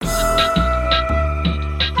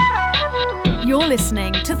You're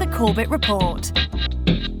listening to the Corbett Report.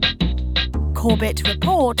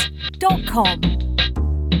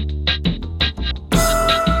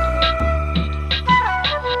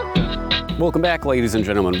 CorbettReport.com. Welcome back, ladies and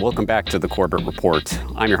gentlemen. Welcome back to the Corbett Report.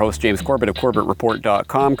 I'm your host, James Corbett of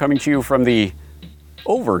CorbettReport.com, coming to you from the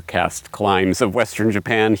overcast climes of Western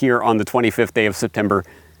Japan here on the 25th day of September,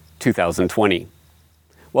 2020.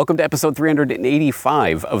 Welcome to episode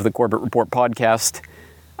 385 of the Corbett Report podcast,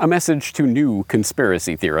 a message to new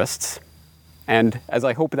conspiracy theorists. And as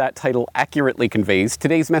I hope that title accurately conveys,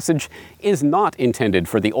 today's message is not intended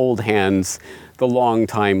for the old hands, the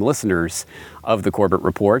long-time listeners of the Corbett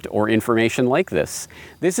Report, or information like this.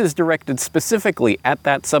 This is directed specifically at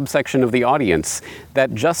that subsection of the audience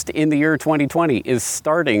that just in the year 2020 is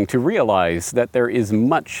starting to realize that there is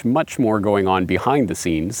much, much more going on behind the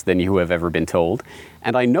scenes than you have ever been told.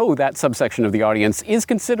 And I know that subsection of the audience is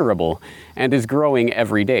considerable and is growing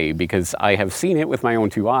every day because I have seen it with my own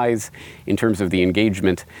two eyes in terms of the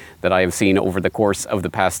engagement that I have seen over the course of the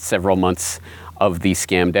past several months of the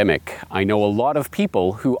scamdemic. I know a lot of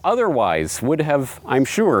people who otherwise would have, I'm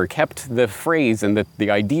sure, kept the phrase and the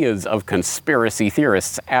ideas of conspiracy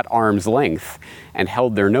theorists at arm's length and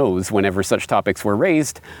held their nose whenever such topics were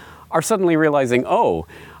raised, are suddenly realizing, oh,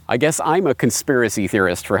 I guess I'm a conspiracy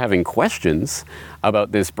theorist for having questions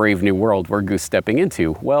about this brave new world we're goose stepping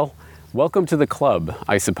into. Well, welcome to the club,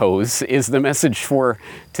 I suppose, is the message for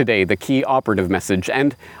today, the key operative message.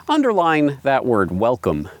 And underline that word,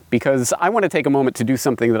 welcome, because I want to take a moment to do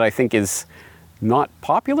something that I think is not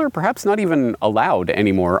popular, perhaps not even allowed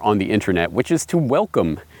anymore on the internet, which is to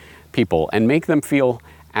welcome people and make them feel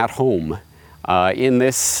at home in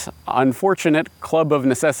this unfortunate club of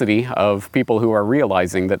necessity of people who are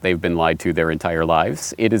realizing that they've been lied to their entire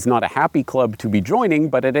lives. It is not a happy club to be joining,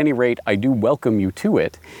 but at any rate, I do welcome you to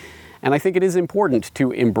it. And I think it is important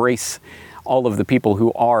to embrace all of the people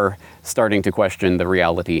who are starting to question the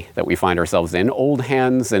reality that we find ourselves in. Old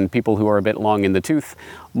hands and people who are a bit long in the tooth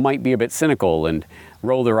might be a bit cynical and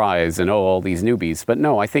roll their eyes and, oh, all these newbies. But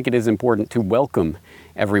no, I think it is important to welcome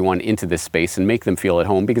everyone into this space and make them feel at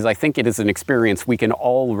home, because I think it is an experience we can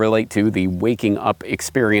all relate to, the waking up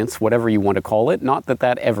experience, whatever you want to call it. Not that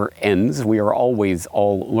that ever ends. We are always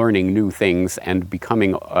all learning new things and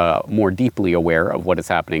becoming more deeply aware of what is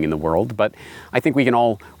happening in the world. But I think we can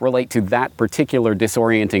all relate to that particular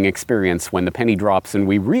disorienting experience when the penny drops and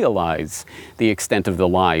we realize the extent of the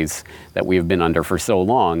lies that we have been under for so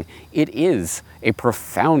long. It is a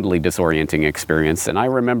profoundly disorienting experience. And I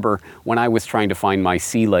remember when I was trying to find my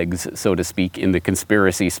sea legs, so to speak, in the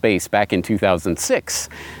conspiracy space back in 2006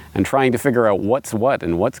 and trying to figure out what's what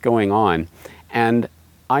and what's going on. And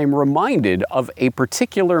I'm reminded of a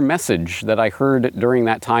particular message that I heard during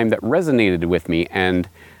that time that resonated with me and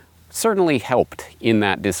certainly helped in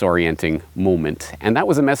that disorienting moment. And that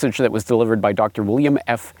was a message that was delivered by Dr. William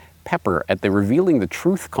F. Pepper at the Revealing the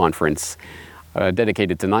Truth conference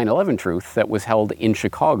dedicated to 9/11 truth that was held in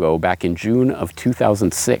Chicago back in June of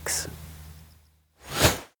 2006.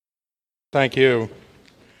 Thank you.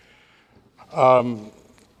 I'm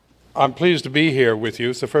pleased to be here with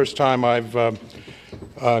you. It's the first time I've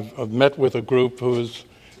met with a group who is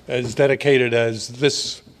as dedicated as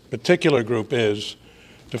this particular group is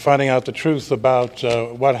to finding out the truth about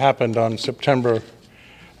what happened on September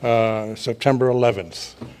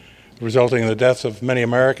 11th. Resulting in the deaths of many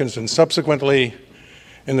Americans and subsequently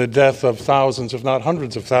in the death of thousands, if not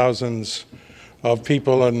hundreds of thousands, of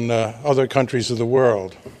people in other countries of the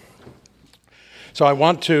world. So I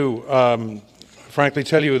want to frankly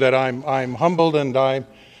tell you that I'm humbled and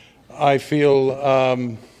I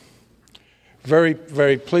feel very,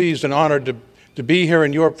 very pleased and honored to be here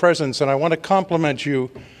in your presence, and I want to compliment you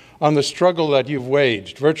on the struggle that you've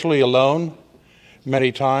waged, virtually alone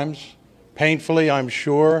many times, painfully, I'm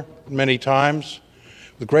sure, many times,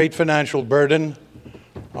 with great financial burden.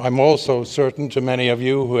 I'm also certain to many of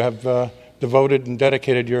you who have devoted and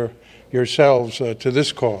dedicated yourselves to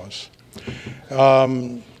this cause.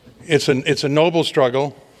 It's a noble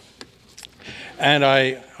struggle, and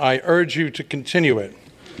I urge you to continue it.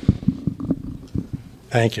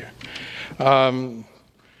 Thank you.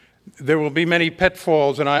 There will be many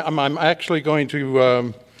pitfalls, and I'm actually going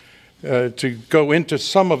to go into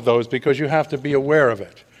some of those because you have to be aware of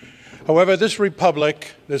it. However, this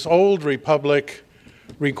republic, this old republic,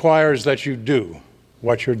 requires that you do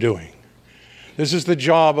what you're doing. This is the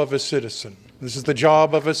job of a citizen. This is the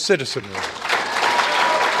job of a citizenry.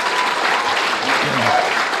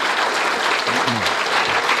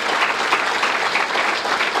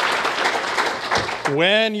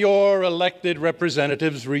 When your elected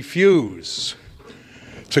representatives refuse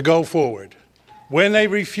to go forward when they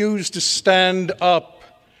refuse to stand up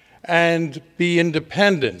and be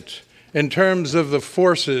independent in terms of the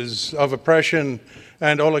forces of oppression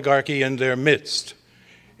and oligarchy in their midst.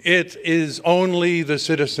 It is only the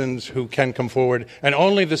citizens who can come forward, and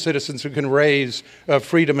only the citizens who can raise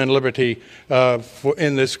freedom and liberty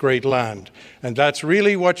in this great land. And that's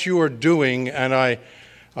really what you are doing, and I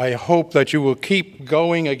hope that you will keep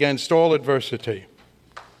going against all adversity.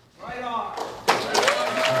 Right on.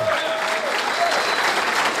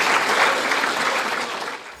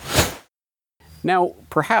 Now,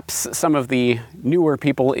 perhaps some of the newer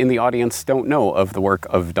people in the audience don't know of the work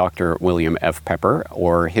of Dr. William F. Pepper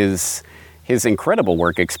or his incredible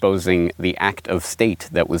work exposing the act of state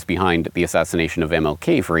that was behind the assassination of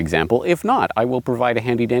MLK, for example. If not, I will provide a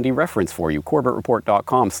handy-dandy reference for you,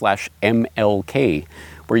 corbettreport.com/MLK,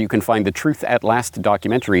 where you can find the Truth at Last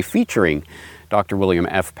documentary featuring Dr. William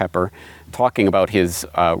F. Pepper talking about his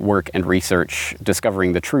work and research,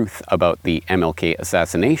 discovering the truth about the MLK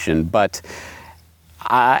assassination. But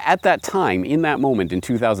at that time, in that moment in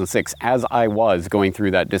 2006, as I was going through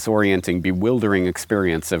that disorienting, bewildering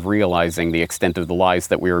experience of realizing the extent of the lies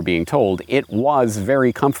that we were being told, it was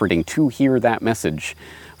very comforting to hear that message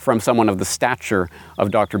from someone of the stature of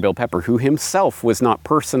Dr. Bill Pepper, who himself was not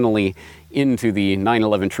personally into the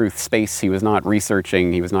 9/11 truth space. He was not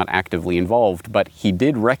researching, he was not actively involved, but he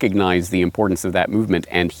did recognize the importance of that movement,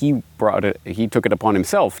 and he took it upon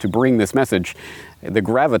himself to bring this message, the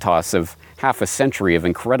gravitas of half a century of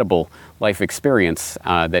incredible life experience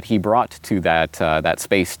that he brought to that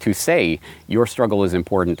space, to say, your struggle is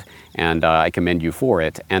important, and I commend you for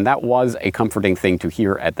it. And that was a comforting thing to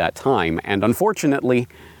hear at that time. And unfortunately,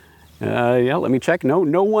 let me check.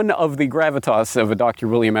 No one of the gravitas of a Dr.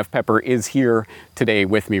 William F. Pepper is here today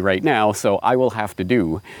with me right now, so I will have to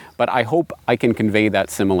do. But I hope I can convey that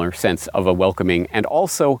similar sense of a welcoming, and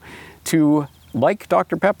also to, like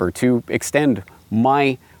Dr. Pepper, to extend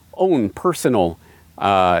my own personal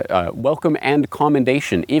welcome and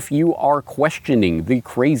commendation. If you are questioning the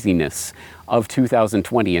craziness of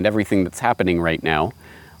 2020 and everything that's happening right now,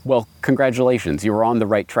 well, congratulations, you're on the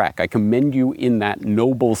right track. I commend you in that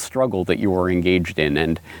noble struggle that you are engaged in.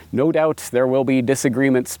 And no doubt there will be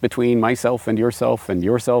disagreements between myself and yourself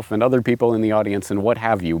and other people in the audience and what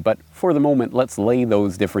have you. But for the moment, let's lay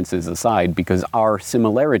those differences aside, because our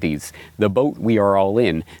similarities, the boat we are all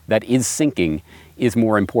in that is sinking, is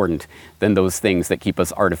more important than those things that keep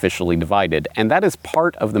us artificially divided. And that is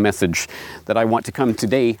part of the message that I want to come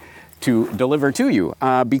today to deliver to you,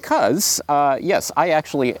 because, yes, I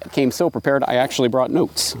actually came so prepared, I actually brought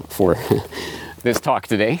notes for this talk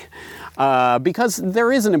today, because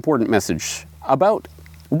there is an important message about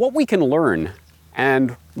what we can learn,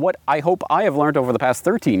 and what I hope I have learned over the past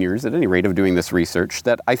 13 years, at any rate, of doing this research,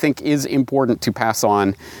 that I think is important to pass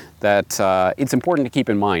on, that it's important to keep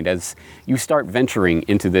in mind as you start venturing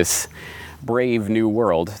into this brave new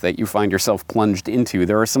world that you find yourself plunged into.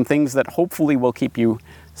 There are some things that hopefully will keep you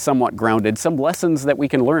somewhat grounded, some lessons that we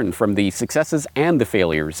can learn from the successes and the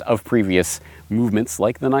failures of previous movements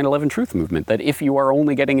like the 9/11 Truth Movement, that if you are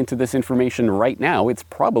only getting into this information right now, it's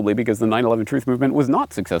probably because the 9/11 Truth Movement was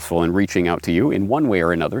not successful in reaching out to you in one way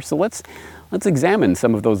or another. So let's examine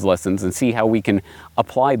some of those lessons and see how we can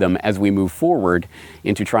apply them as we move forward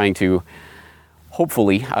into trying to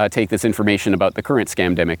hopefully take this information about the current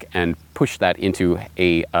scamdemic and push that into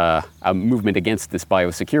a movement against this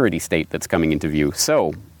biosecurity state that's coming into view.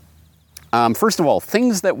 So, first of all,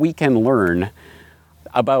 things that we can learn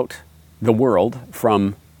about the world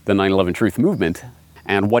from the 9/11 Truth Movement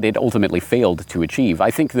and what it ultimately failed to achieve.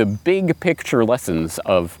 I think the big picture lessons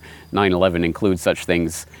of 9/11 include such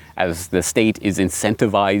things as the state is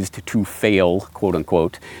incentivized to fail, quote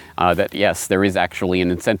unquote, that yes, there is actually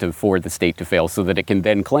an incentive for the state to fail so that it can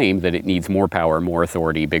then claim that it needs more power, more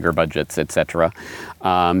authority, bigger budgets, etc.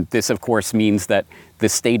 This, of course, means that the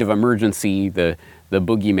state of emergency, the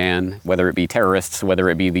boogeyman, whether it be terrorists, whether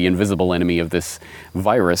it be the invisible enemy of this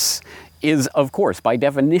virus, is, of course, by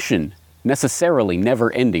definition, necessarily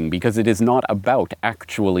never ending, because it is not about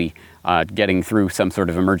actually getting through some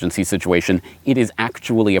sort of emergency situation. It is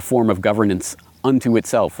actually a form of governance unto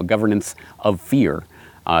itself, a governance of fear.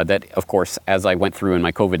 That, of course, as I went through in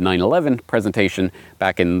my COVID 9/11 presentation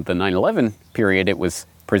back in the 9/11 period, it was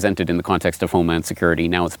presented in the context of Homeland Security.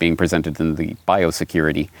 Now it's being presented in the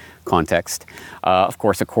biosecurity context. Of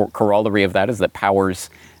course, a corollary of that is that powers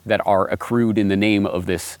that are accrued in the name of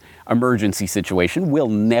this emergency situation will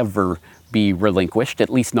never be relinquished, at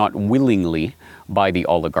least not willingly, by the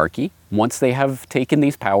oligarchy. Once they have taken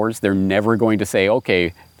these powers, they're never going to say,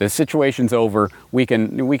 okay, the situation's over, we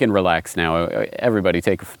can relax now, everybody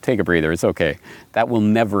take a breather, it's okay. That will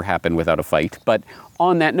never happen without a fight. But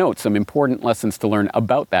on that note, some important lessons to learn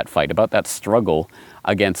about that fight, about that struggle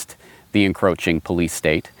against the encroaching police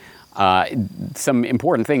state. Some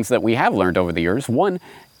important things that we have learned over the years. One,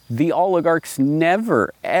 the oligarchs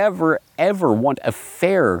never, ever, ever want a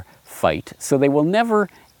fair fight, so they will never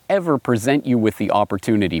ever present you with the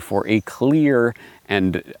opportunity for a clear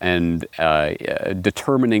and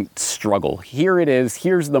determining struggle. Here it is,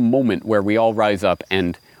 here's the moment where we all rise up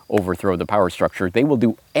and overthrow the power structure. They will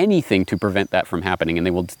do anything to prevent that from happening, and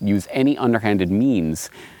they will use any underhanded means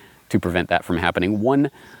to prevent that from happening.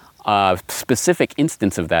 One specific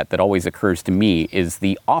instance of that always occurs to me is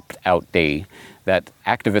the opt-out day that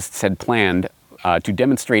activists had planned to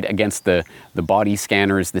demonstrate against the body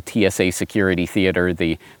scanners, the TSA security theater,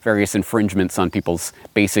 the various infringements on people's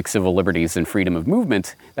basic civil liberties and freedom of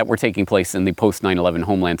movement that were taking place in the post-9/11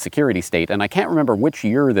 Homeland Security state. And I can't remember which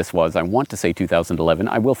year this was. I want to say 2011.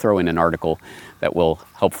 I will throw in an article that will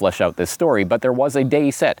help flesh out this story. But there was a day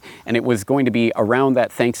set, and it was going to be around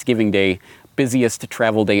that Thanksgiving Day, busiest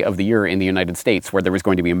travel day of the year in the United States, where there was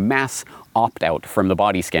going to be a mass opt-out from the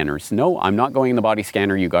body scanners. No, I'm not going in the body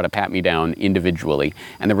scanner, you got to pat me down individually.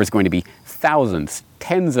 And there was going to be thousands,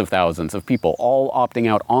 tens of thousands of people all opting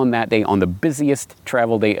out on that day, on the busiest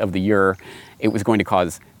travel day of the year. It was going to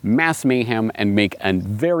cause mass mayhem and make a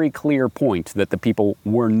very clear point that the people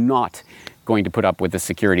were not going to put up with the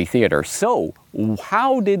security theater. So,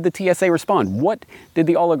 how did the TSA respond? What did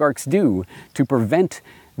the oligarchs do to prevent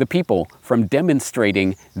the people from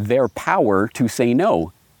demonstrating their power to say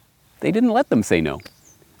no? They didn't let them say no.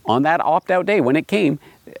 On that opt-out day, when it came,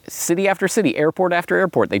 city after city, airport after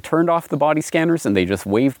airport, they turned off the body scanners and they just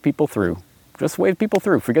waved people through. Just wave people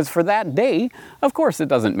through. Because for that day, of course it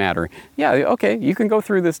doesn't matter. Yeah, okay, you can go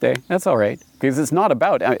through this day. That's all right. Because it's not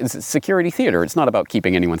about, it's a security theater. It's not about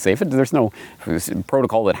keeping anyone safe. There's no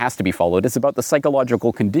protocol that has to be followed. It's about the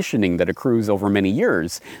psychological conditioning that accrues over many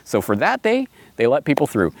years. So for that day, they let people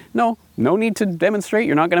through. No need to demonstrate.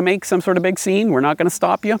 You're not going to make some sort of big scene. We're not going to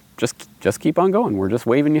stop you. Just keep on going. We're just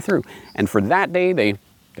waving you through. And for that day, they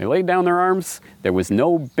laid down their arms. There was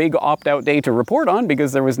no big opt-out day to report on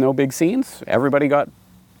because there was no big scenes. Everybody got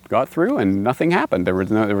through and nothing happened. There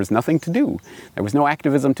was nothing to do. There was no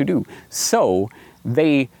activism to do. So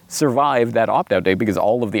they survived that opt-out day because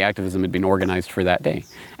all of the activism had been organized for that day.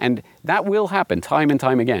 And that will happen time and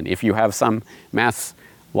time again. If you have some mass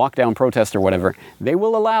lockdown protest or whatever, they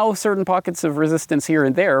will allow certain pockets of resistance here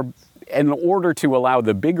and there in order to allow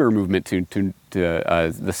the bigger movement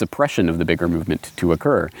the suppression of the bigger movement to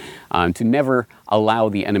occur, to never allow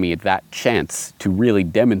the enemy that chance to really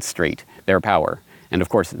demonstrate their power. And of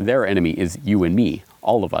course, their enemy is you and me,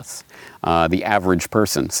 all of us, the average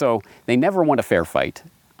person. So they never want a fair fight.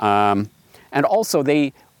 And also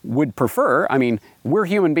they would prefer, we're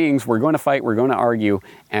human beings, we're going to fight, we're going to argue,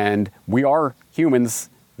 and we are humans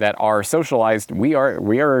that are socialized. We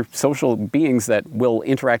are social beings that will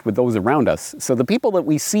interact with those around us. So the people that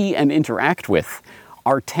we see and interact with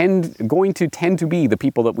are going to tend to be the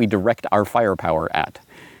people that we direct our firepower at.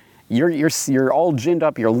 You're all ginned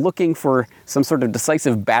up. You're looking for some sort of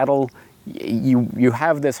decisive battle. You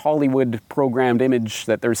have this Hollywood programmed image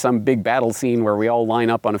that there's some big battle scene where we all line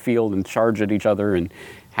up on a field and charge at each other and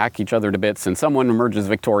hack each other to bits, and someone emerges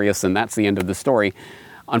victorious, and that's the end of the story.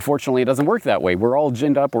 Unfortunately, it doesn't work that way. We're all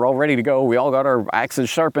ginned up. We're all ready to go. We all got our axes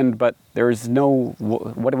sharpened, but there's no,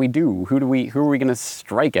 what do we do? Who are we going to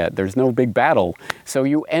strike at? There's no big battle. So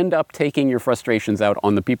you end up taking your frustrations out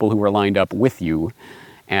on the people who are lined up with you.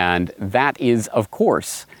 And that is, of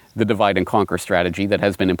course, the divide and conquer strategy that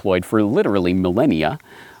has been employed for literally millennia,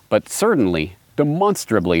 but certainly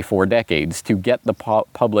demonstrably for decades, to get the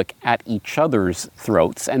public at each other's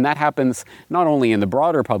throats. And that happens not only in the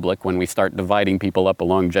broader public when we start dividing people up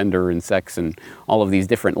along gender and sex and all of these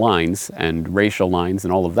different lines and racial lines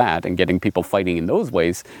and all of that, and getting people fighting in those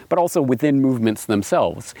ways, but also within movements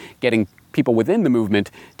themselves, getting people within the movement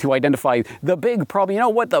to identify the big problem. You know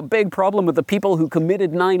what the big problem with the people who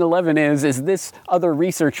committed 9/11 is this other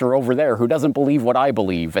researcher over there who doesn't believe what I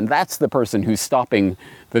believe, and that's the person who's stopping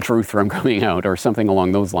the truth from coming out, or something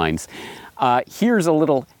along those lines. Here's a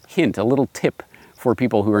little hint, a little tip for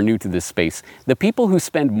people who are new to this space. The people who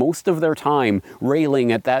spend most of their time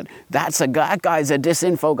railing at that guy's a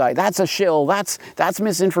disinfo guy, that's a shill, that's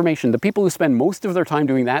misinformation. The people who spend most of their time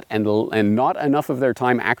doing that and not enough of their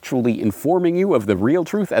time actually informing you of the real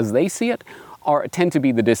truth as they see it tend to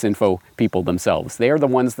be the disinfo people themselves. They are the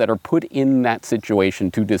ones that are put in that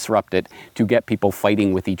situation to disrupt it, to get people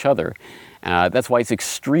fighting with each other. That's why it's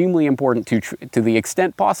extremely important to the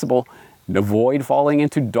extent possible, avoid falling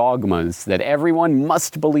into dogmas that everyone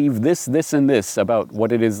must believe this, this, and this about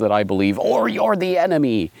what it is that I believe, or you're the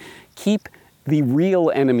enemy. Keep the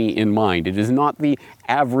real enemy in mind. It is not the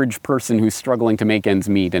average person who's struggling to make ends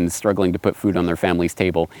meet and struggling to put food on their family's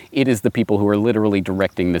table. It is the people who are literally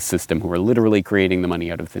directing the system, who are literally creating the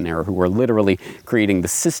money out of thin air, who are literally creating the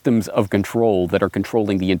systems of control that are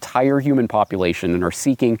controlling the entire human population and are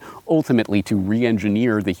seeking ultimately to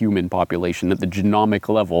re-engineer the human population at the genomic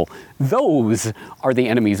level. Those are the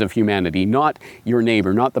enemies of humanity, not your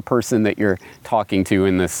neighbor, not the person that you're talking to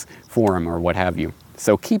in this forum or what have you.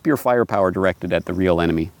 So keep your firepower directed at the real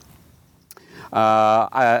enemy. There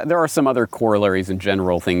are some other corollaries and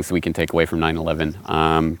general things we can take away from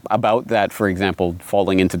 9/11. About that, for example,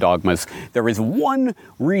 falling into dogmas. There is one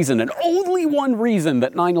reason, and only one reason,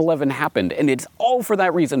 that 9/11 happened, and it's all for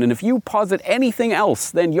that reason. And if you posit anything else,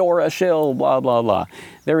 then you're a shill, blah, blah, blah.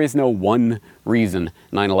 There is no one reason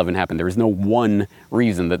 9/11 happened. There is no one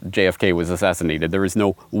reason that JFK was assassinated. There is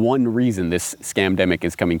no one reason this scamdemic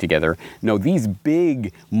is coming together. No, these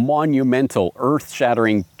big, monumental,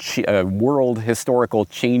 earth-shattering, world historical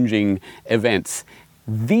changing events,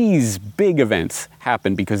 these big events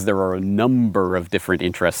happen because there are a number of different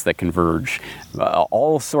interests that converge.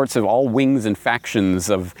 All wings and factions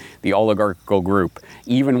of the oligarchical group,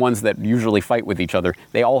 even ones that usually fight with each other,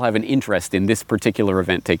 they all have an interest in this particular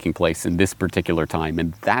event taking place in this particular time,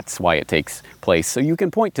 and that's why it takes place. So you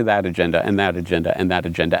can point to that agenda and that agenda and that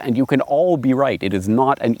agenda, and you can all be right. It is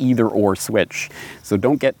not an either-or switch. So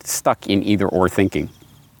don't get stuck in either-or thinking.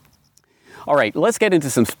 All right, let's get into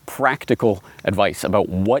some practical advice about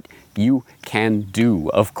what you can do.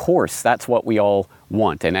 Of course, that's what we all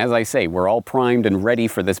want. And as I say, we're all primed and ready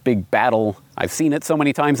for this big battle. I've seen it so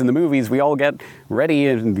many times in the movies. We all get ready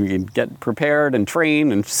and we get prepared and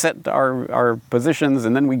train and set our positions,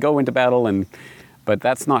 and then we go into battle, but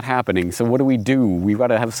that's not happening. So what do? We've got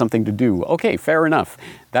to have something to do. Okay, fair enough.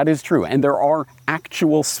 That is true. And there are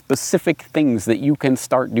actual specific things that you can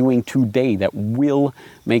start doing today that will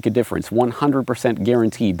make a difference, 100%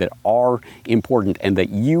 guaranteed, that are important and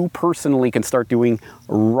that you personally can start doing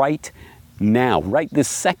right now, right this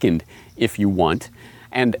second, if you want.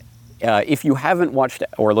 And if you haven't watched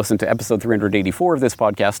or listened to episode 384 of this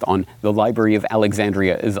podcast on The Library of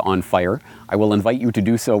Alexandria is on Fire, I will invite you to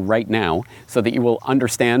do so right now so that you will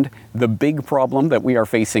understand the big problem that we are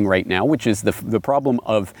facing right now, which is the problem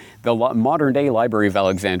of the modern day Library of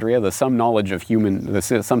Alexandria, the sum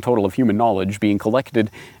total of human knowledge being collected,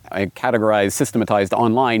 categorized, systematized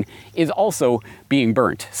online, is also being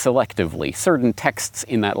burnt selectively. Certain texts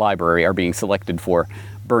in that library are being selected for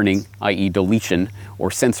burning, i.e. deletion or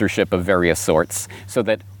censorship of various sorts, so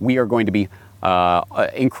that we are going to be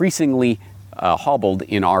increasingly hobbled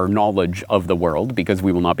in our knowledge of the world because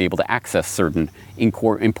we will not be able to access certain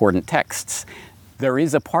important texts. There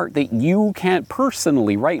is a part that you can't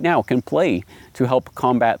personally right now can play to help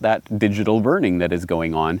combat that digital burning that is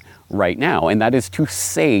going on right now, and that is to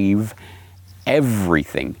save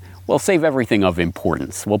everything. Well, save everything of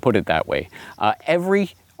importance. We'll put it that way.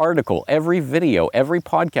 Every article, every video, every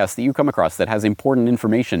podcast that you come across that has important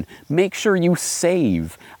information, make sure you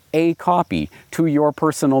save a copy to your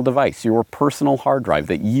personal device, your personal hard drive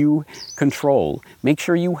that you control. Make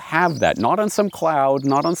sure you have that, not on some cloud,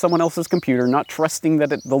 not on someone else's computer, not trusting that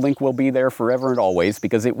the link will be there forever and always,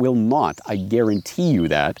 because it will not. I guarantee you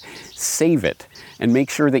that. Save it and make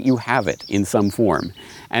sure that you have it in some form.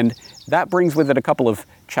 And that brings with it a couple of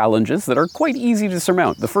challenges that are quite easy to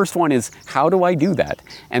surmount. The first one is, how do I do that?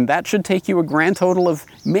 And that should take you a grand total of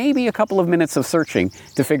maybe a couple of minutes of searching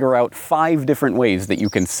to figure out 5 different ways that you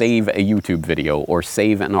can save a YouTube video or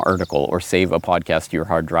save an article or save a podcast to your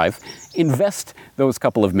hard drive. Invest those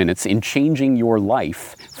couple of minutes in changing your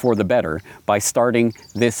life for the better by starting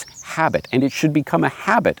this habit. And it should become a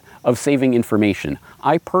habit of saving information.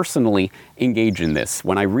 I personally engage in this.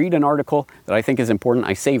 When I read an article that I think is important,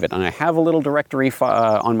 I save it. And I have a little directory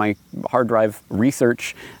on my hard drive,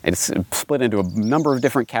 research. It's split into a number of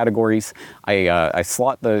different categories. I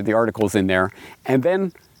slot the articles in there. And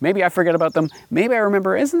then maybe I forget about them. Maybe I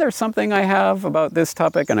remember, isn't there something I have about this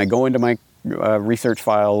topic? And I go into my research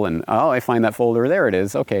file and, I find that folder, there it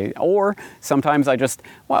is, okay. Or sometimes I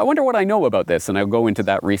wonder what I know about this, and I'll go into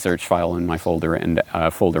that research file in my folder and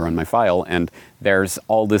folder on my file, and there's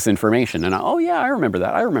all this information. And I remember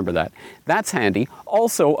that. That's handy.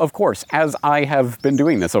 Also, of course, as I have been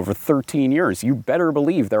doing this over 13 years, you better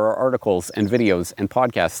believe there are articles and videos and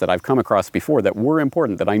podcasts that I've come across before that were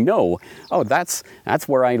important, that I know, that's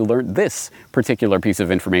where I learned this particular piece of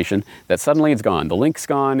information, that suddenly it's gone. The link's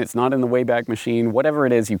gone, it's not in the Wayback Machine, whatever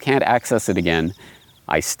it is, you can't access it again.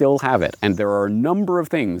 I still have it. And there are a number of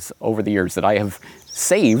things over the years that I have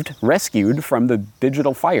rescued from the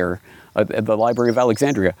digital fire at the Library of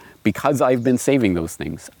Alexandria, because I've been saving those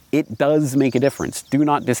things. It does make a difference. Do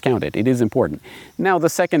not discount it. It is important. Now, the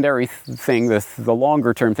secondary thing, the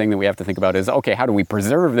longer term thing that we have to think about is, okay, how do we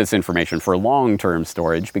preserve this information for long-term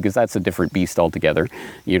storage? Because that's a different beast altogether.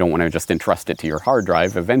 You don't want to just entrust it to your hard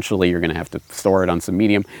drive. Eventually, you're going to have to store it on some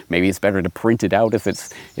medium. Maybe it's better to print it out if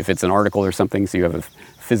it's an article or something, so you have a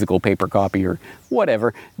physical paper copy or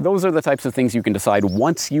whatever. Those are the types of things you can decide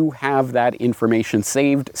once you have that information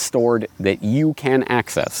saved, stored, that you can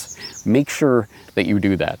access. Make sure that you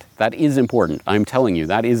do that. That is important. I'm telling you,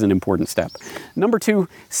 that is an important step. Number 2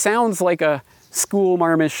 sounds like a school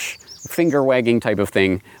marmish finger wagging type of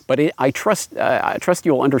thing, but I trust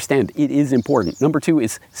you'll understand it is important. Number 2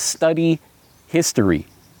 is study history.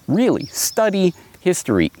 Really, study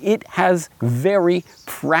history. It has very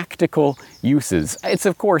practical uses. It's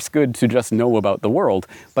of course good to just know about the world,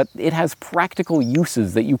 but it has practical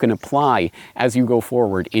uses that you can apply as you go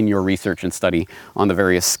forward in your research and study on the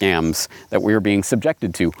various scams that we're being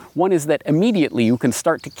subjected to. One is that immediately you can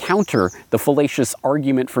start to counter the fallacious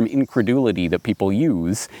argument from incredulity that people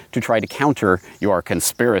use to try to counter your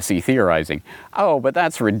conspiracy theorizing. Oh, but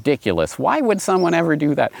that's ridiculous. Why would someone ever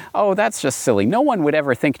do that? Oh, that's just silly. No one would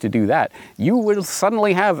ever think to do that. You will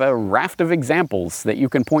suddenly have a raft of examples that you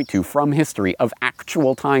can point to from history of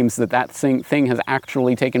actual times that thing has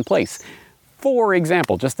actually taken place. For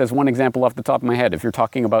example, just as one example off the top of my head, if you're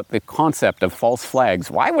talking about the concept of false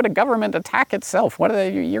flags, why would a government attack itself?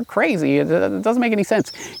 You're crazy. It doesn't make any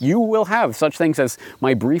sense. You will have such things as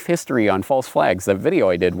my brief history on false flags, the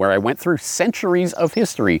video I did where I went through centuries of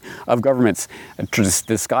history of governments just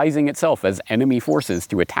disguising itself as enemy forces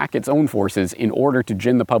to attack its own forces in order to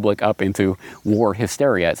gin the public up into war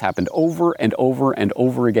hysteria. It's happened over and over and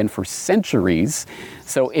over again for centuries,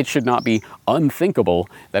 so it should not be unthinkable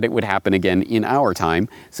that it would happen again in our time.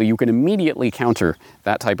 So you can immediately counter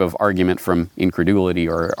that type of argument from incredulity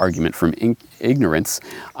or argument from ignorance.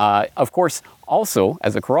 Of course, also,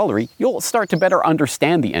 as a corollary, you'll start to better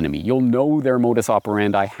understand the enemy. You'll know their modus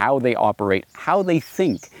operandi, how they operate, how they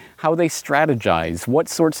think, how they strategize, what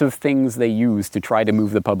sorts of things they use to try to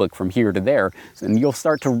move the public from here to there. And you'll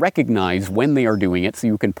start to recognize when they are doing it so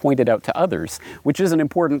you can point it out to others, which is an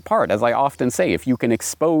important part. As I often say, if you can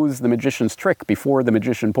expose the magician's trick before the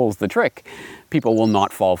magician pulls the trick, people will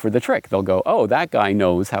not fall for the trick. They'll go, oh, that guy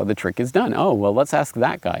knows how the trick is done. Oh, well, let's ask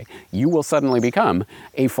that guy. You will suddenly become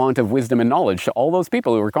a font of wisdom and knowledge to all those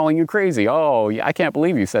people who were calling you crazy. Oh, I can't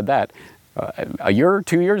believe you said that. A year,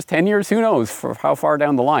 2 years, 10 years, who knows for how far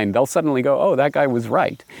down the line, they'll suddenly go, oh, that guy was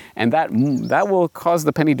right. And that will cause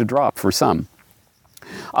the penny to drop for some.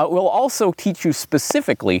 We'll also teach you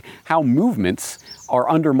specifically how movements are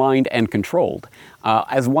undermined and controlled.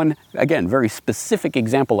 As one, again, very specific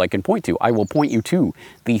example I can point to, I will point you to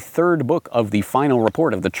the 3rd book of the final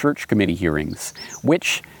report of the Church Committee hearings,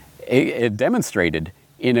 which it demonstrated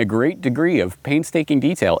in a great degree of painstaking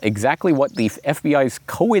detail exactly what the FBI's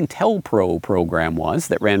COINTELPRO program was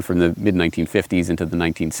that ran from the mid-1950s into the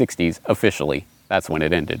 1960s officially. That's when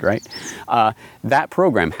it ended, right? That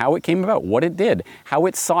program, how it came about, what it did, how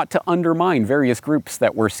it sought to undermine various groups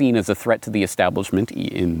that were seen as a threat to the establishment,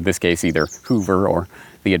 in this case either Hoover or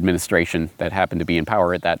the administration that happened to be in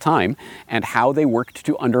power at that time, and how they worked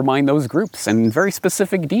to undermine those groups in very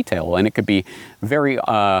specific detail. And it could be very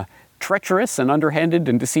treacherous and underhanded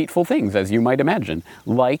and deceitful things, as you might imagine.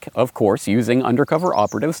 Like, of course, using undercover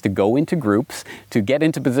operatives to go into groups, to get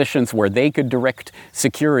into positions where they could direct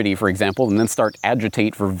security, for example, and then start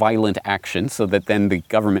agitate for violent action so that then the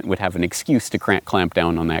government would have an excuse to clamp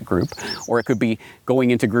down on that group. Or it could be going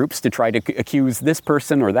into groups to try to accuse this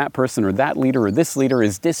person or that leader or this leader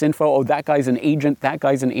is disinfo. Oh, that guy's an agent, that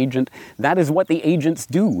guy's an agent. That is what the agents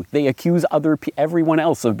do. They accuse everyone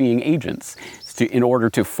else of being agents in order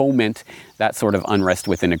to foment that sort of unrest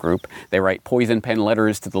within a group. They write poison pen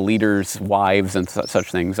letters to the leaders' wives and such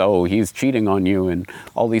things. Oh, he's cheating on you, and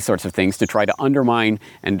all these sorts of things to try to undermine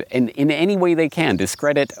and in any way they can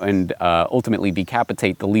discredit and ultimately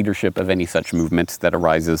decapitate the leadership of any such movement that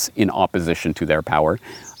arises in opposition to their power.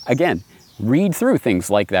 Again, read through things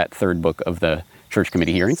like that third book of the Church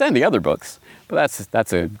Committee hearings and the other books. But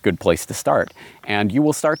that's a good place to start. And you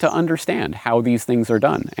will start to understand how these things are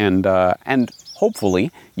done. And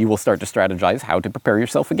hopefully you will start to strategize how to prepare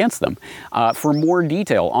yourself against them. For more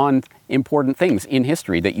detail on important things in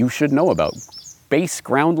history that you should know about, base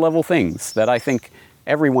ground level things that I think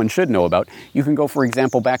everyone should know about, you can go, for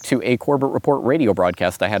example, back to a Corbett Report radio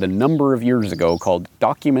broadcast I had a number of years ago called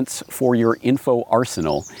Documents for Your Info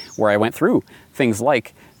Arsenal, where I went through things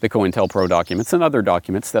like the COINTELPRO documents and other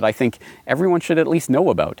documents that I think everyone should at least know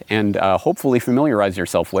about and hopefully familiarize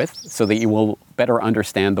yourself with so that you will better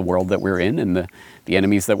understand the world that we're in and the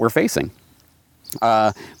enemies that we're facing.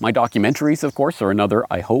 My documentaries, of course, are another,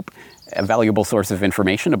 I hope, a valuable source of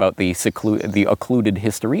information about the occluded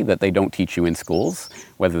history that they don't teach you in schools,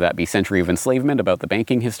 whether that be Century of Enslavement, about the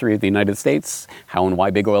banking history of the United States, how and why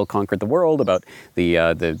big oil conquered the world, about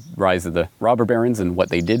the rise of the robber barons and what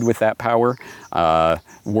they did with that power,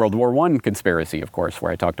 World War I conspiracy, of course,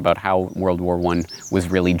 where I talked about how World War I was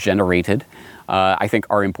really generated, I think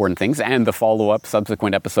are important things, and the follow-up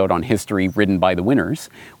subsequent episode on history written by the winners,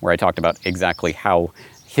 where I talked about exactly how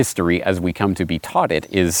history, as we come to be taught it,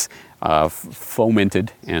 is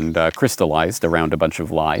fomented and crystallized around a bunch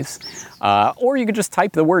of lies. Or you could just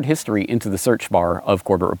type the word history into the search bar of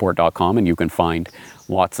CorbettReport.com and you can find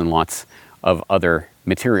lots and lots of other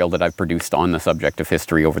material that I've produced on the subject of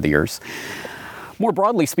history over the years. More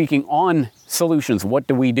broadly speaking, on solutions, what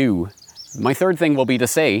do we do? My third thing will be to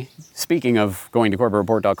say, speaking of going to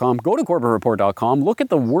CorbettReport.com, go to CorbettReport.com, look at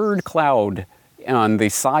the word cloud on the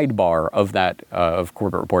sidebar of that of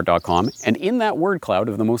CorbettReport.com, and in that word cloud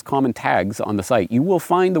of the most common tags on the site, you will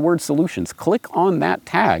find the word solutions. Click on that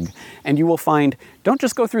tag, and you will find, don't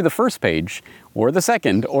just go through the first page, or the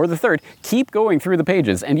second, or the third. Keep going through the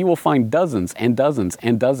pages, and you will find dozens and dozens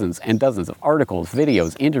and dozens and dozens of articles,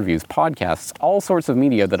 videos, interviews, podcasts, all sorts of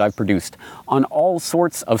media that I've produced on all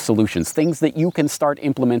sorts of solutions, things that you can start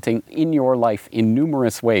implementing in your life in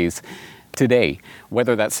numerous ways today,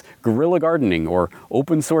 whether that's guerrilla gardening or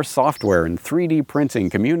open source software and 3D printing,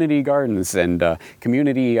 community gardens and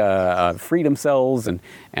community freedom cells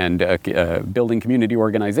and building community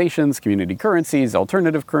organizations, community currencies,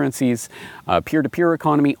 alternative currencies, peer-to-peer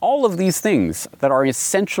economy, all of these things that are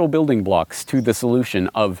essential building blocks to the solution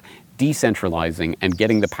of decentralizing and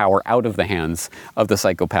getting the power out of the hands of the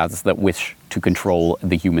psychopaths that wish to control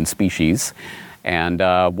the human species. And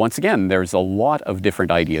once again, there's a lot of different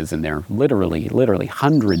ideas in there, literally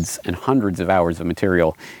hundreds and hundreds of hours of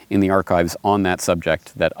material in the archives on that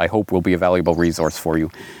subject that I hope will be a valuable resource for you.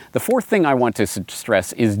 The fourth thing I want to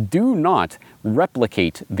stress is do not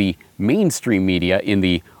replicate the mainstream media in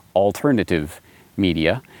the alternative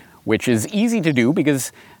media, which is easy to do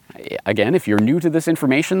because, again, if you're new to this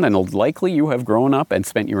information, then likely you have grown up and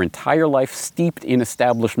spent your entire life steeped in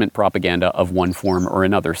establishment propaganda of one form or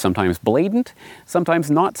another, sometimes blatant,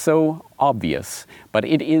 sometimes not so obvious, but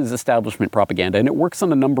it is establishment propaganda and it works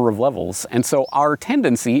on a number of levels. And so our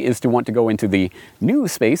tendency is to want to go into the new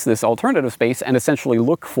space, this alternative space, and essentially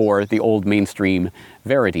look for the old mainstream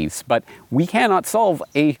verities. But we cannot solve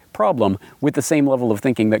a problem with the same level of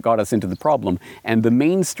thinking that got us into the problem. And the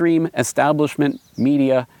mainstream establishment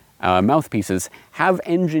media mouthpieces have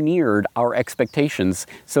engineered our expectations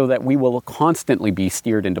so that we will constantly be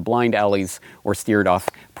steered into blind alleys or steered off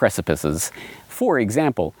precipices. For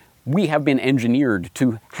example, we have been engineered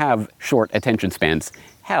to have short attention spans.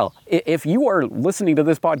 Hell, if you are listening to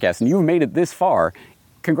this podcast and you've made it this far,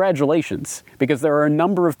 congratulations, because there are a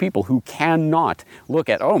number of people who cannot look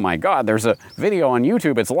at, oh my God, there's a video on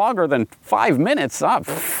YouTube, it's longer than 5 minutes.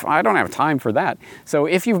 I don't have time for that. So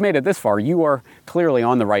if you've made it this far, you are clearly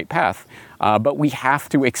on the right path. But we have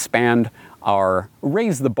to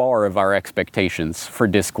raise the bar of our expectations for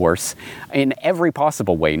discourse in every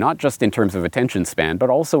possible way, not just in terms of attention span,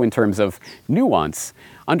 but also in terms of nuance.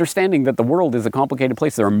 Understanding that the world is a complicated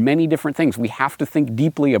place. There are many different things. We have to think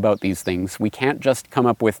deeply about these things. We can't just come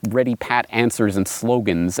up with ready pat answers and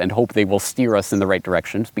slogans and hope they will steer us in the right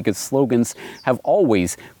directions, because slogans have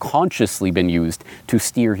always consciously been used to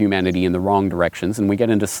steer humanity in the wrong directions. And we get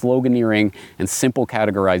into sloganeering and simple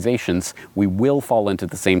categorizations, we will fall into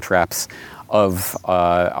the same traps of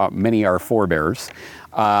many our forebears.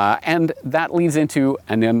 And that leads into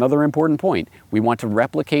another important point. We want to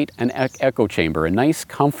replicate an echo chamber, a nice,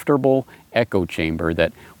 comfortable echo chamber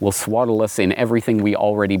that will swaddle us in everything we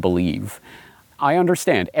already believe. I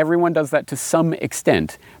understand everyone does that to some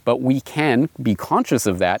extent, but we can be conscious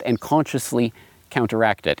of that and consciously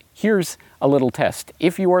counteract it. Here's a little test.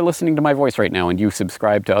 If you are listening to my voice right now and you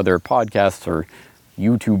subscribe to other podcasts or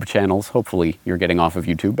YouTube channels. Hopefully you're getting off of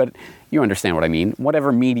YouTube, but you understand what I mean.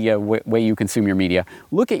 Whatever media, way you consume your media,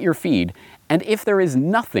 look at your feed, and if there is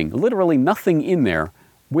nothing, literally nothing in there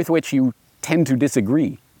with which you tend to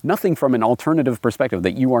disagree, nothing from an alternative perspective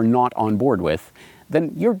that you are not on board with,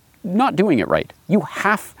 then you're not doing it right. You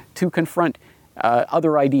have to confront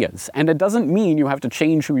other ideas. And it doesn't mean you have to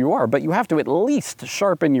change who you are, but you have to at least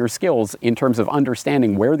sharpen your skills in terms of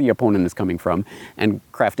understanding where the opponent is coming from and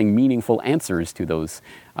crafting meaningful answers to those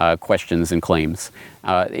questions and claims.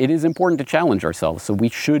 It is important to challenge ourselves, so we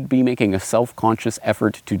should be making a self-conscious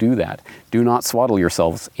effort to do that. Do not swaddle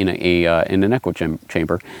yourselves in an echo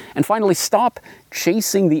chamber. And finally, stop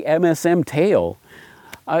chasing the MSM tail.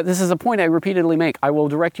 This is a point I repeatedly make. I will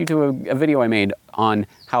direct you to a video I made on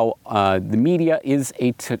how the media is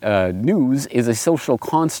news is a social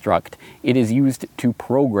construct. It is used to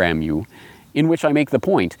program you, in which I make the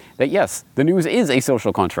point that yes, the news is a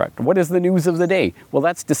social construct. What is the news of the day? Well,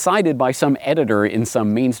 that's decided by some editor in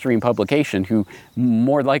some mainstream publication who,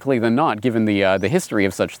 more likely than not, given the history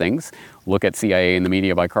of such things, look at CIA and the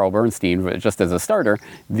Media by Carl Bernstein just as a starter.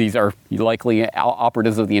 These are likely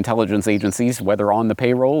operatives of the intelligence agencies, whether on the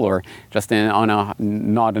payroll or just on a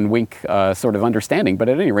nod and wink sort of understanding. But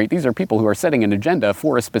at any rate, these are people who are setting an agenda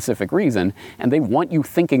for a specific reason, and they want you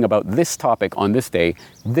thinking about this topic on this day,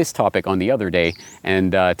 this topic on the other day,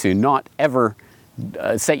 and to not ever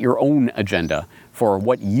set your own agenda for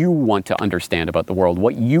what you want to understand about the world,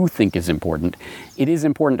 what you think is important. It is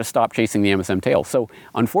important to stop chasing the MSM tail. So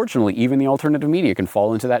unfortunately, even the alternative media can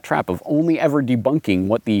fall into that trap of only ever debunking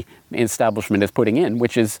what the establishment is putting in,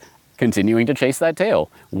 which is continuing to chase that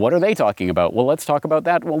tail. What are they talking about? Well, let's talk about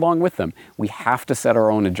that along with them. We have to set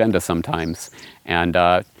our own agenda sometimes and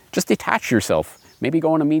just detach yourself. Maybe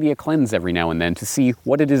go on a media cleanse every now and then to see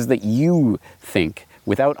what it is that you think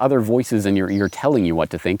without other voices in your ear telling you what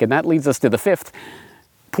to think. And that leads us to the fifth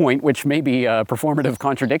point, which may be a performative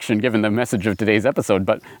contradiction given the message of today's episode.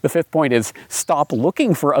 But the fifth point is stop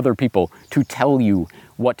looking for other people to tell you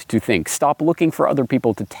what to think. Stop looking for other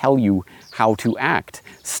people to tell you how to act.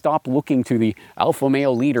 Stop looking to the alpha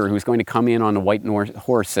male leader who's going to come in on a white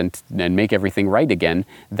horse and make everything right again.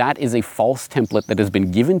 That is a false template that has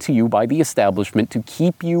been given to you by the establishment to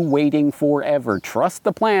keep you waiting forever. Trust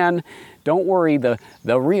the plan. Don't worry, the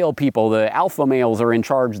real people, the alpha males are in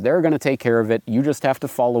charge. They're going to take care of it. You just have to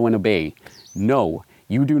follow and obey. No,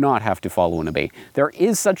 you do not have to follow and obey. There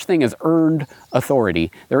is such thing as earned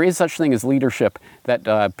authority. There is such thing as leadership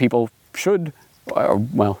that people should,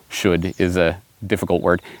 should is a difficult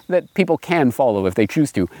word, that people can follow if they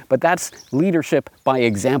choose to. But that's leadership by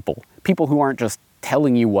example. People who aren't just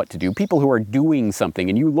telling you what to do, people who are doing something,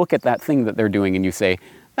 and you look at that thing that they're doing and you say,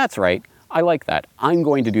 that's right. I like that. I'm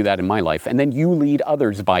going to do that in my life. And then you lead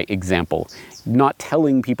others by example, not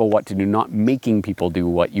telling people what to do, not making people do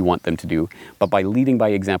what you want them to do, but by leading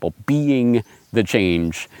by example, being the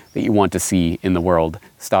change that you want to see in the world.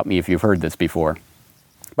 Stop me if you've heard this before.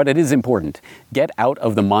 But it is important. Get out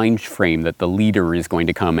of the mind frame that the leader is going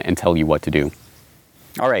to come and tell you what to do.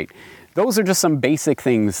 All right. Those are just some basic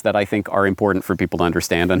things that I think are important for people to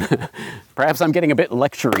understand. And perhaps I'm getting a bit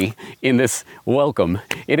lectury in this welcome.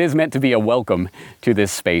 It is meant to be a welcome to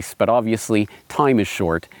this space, but obviously time is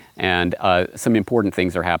short and some important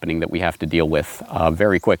things are happening that we have to deal with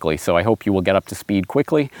very quickly. So I hope you will get up to speed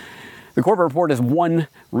quickly. The Corbett Report is one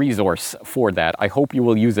resource for that. I hope you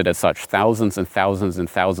will use it as such. Thousands and thousands and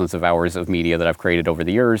thousands of hours of media that I've created over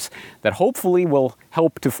the years that hopefully will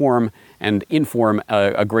help to form and inform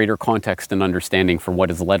a greater context and understanding for what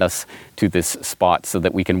has led us to this spot so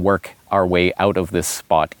that we can work our way out of this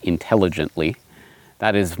spot intelligently.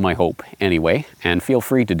 That is my hope anyway, and feel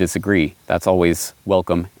free to disagree. That's always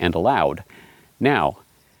welcome and allowed. Now,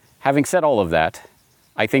 having said all of that,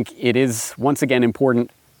 I think it is once again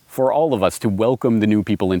important for all of us to welcome the new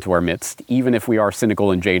people into our midst, even if we are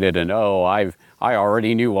cynical and jaded and, I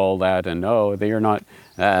already knew all that, and they are not,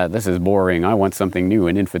 this is boring, I want something new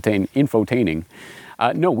and infotaining.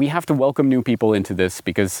 No, we have to welcome new people into this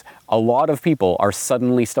because a lot of people are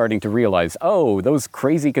suddenly starting to realize, those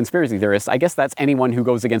crazy conspiracy theorists, I guess that's anyone who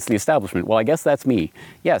goes against the establishment. Well, I guess that's me.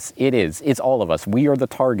 Yes, it is. It's all of us. We are the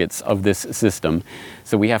targets of this system,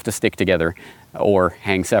 so we have to stick together or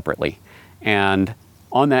hang separately. And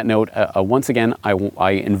on that note, once again,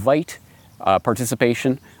 I invite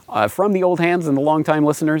participation from the old hands and the long-time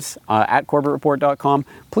listeners at CorbettReport.com.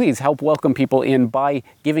 Please help welcome people in by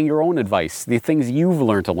giving your own advice, the things you've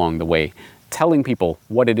learned along the way, telling people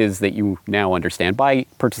what it is that you now understand by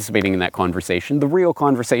participating in that conversation, the real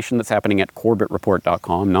conversation that's happening at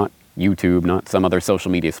CorbettReport.com, not YouTube, not some other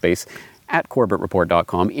social media space, at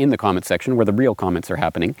CorbettReport.com in the comments section where the real comments are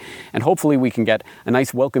happening. And hopefully we can get a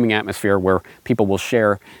nice welcoming atmosphere where people will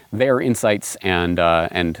share their insights and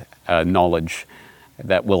knowledge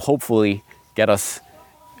that will hopefully get us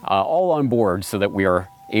all on board so that we are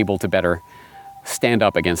able to better stand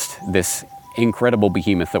up against this incredible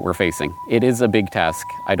behemoth that we're facing. It is a big task.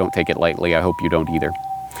 I don't take it lightly. I hope you don't either.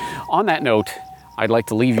 On that note, I'd like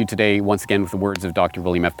to leave you today once again with the words of Dr.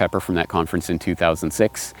 William F. Pepper from that conference in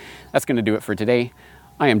 2006. That's going to do it for today.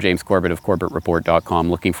 I am James Corbett of CorbettReport.com.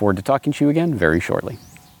 Looking forward to talking to you again very shortly.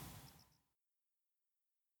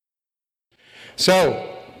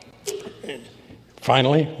 So,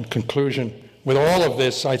 finally, in conclusion, with all of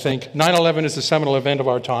this, I think 9/11 is the seminal event of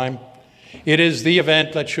our time. It is the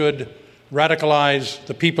event that should radicalize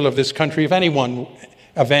the people of this country. If any one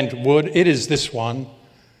event would, it is this one.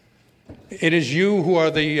 It is you who are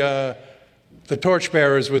the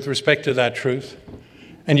torchbearers with respect to that truth.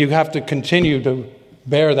 And you have to continue to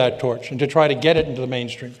bear that torch and to try to get it into the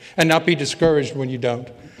mainstream and not be discouraged when you don't.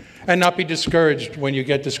 And not be discouraged when you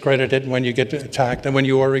get discredited, when you get attacked, and when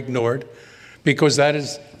you are ignored. Because that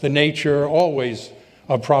is the nature always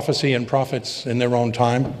of prophecy and prophets in their own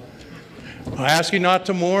time. I ask you not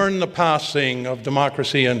to mourn the passing of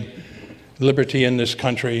democracy and liberty in this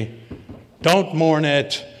country. Don't mourn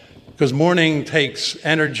it, because mourning takes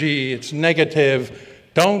energy, it's negative.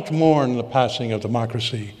 Don't mourn the passing of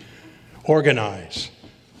democracy. Organize.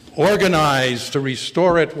 Organize to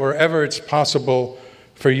restore it wherever it's possible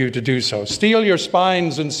for you to do so. Steel your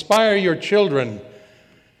spines, inspire your children.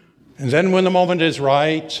 And then when the moment is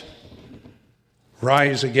right,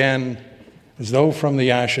 rise again as though from the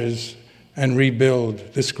ashes and rebuild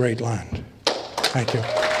this great land. Thank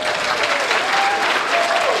you.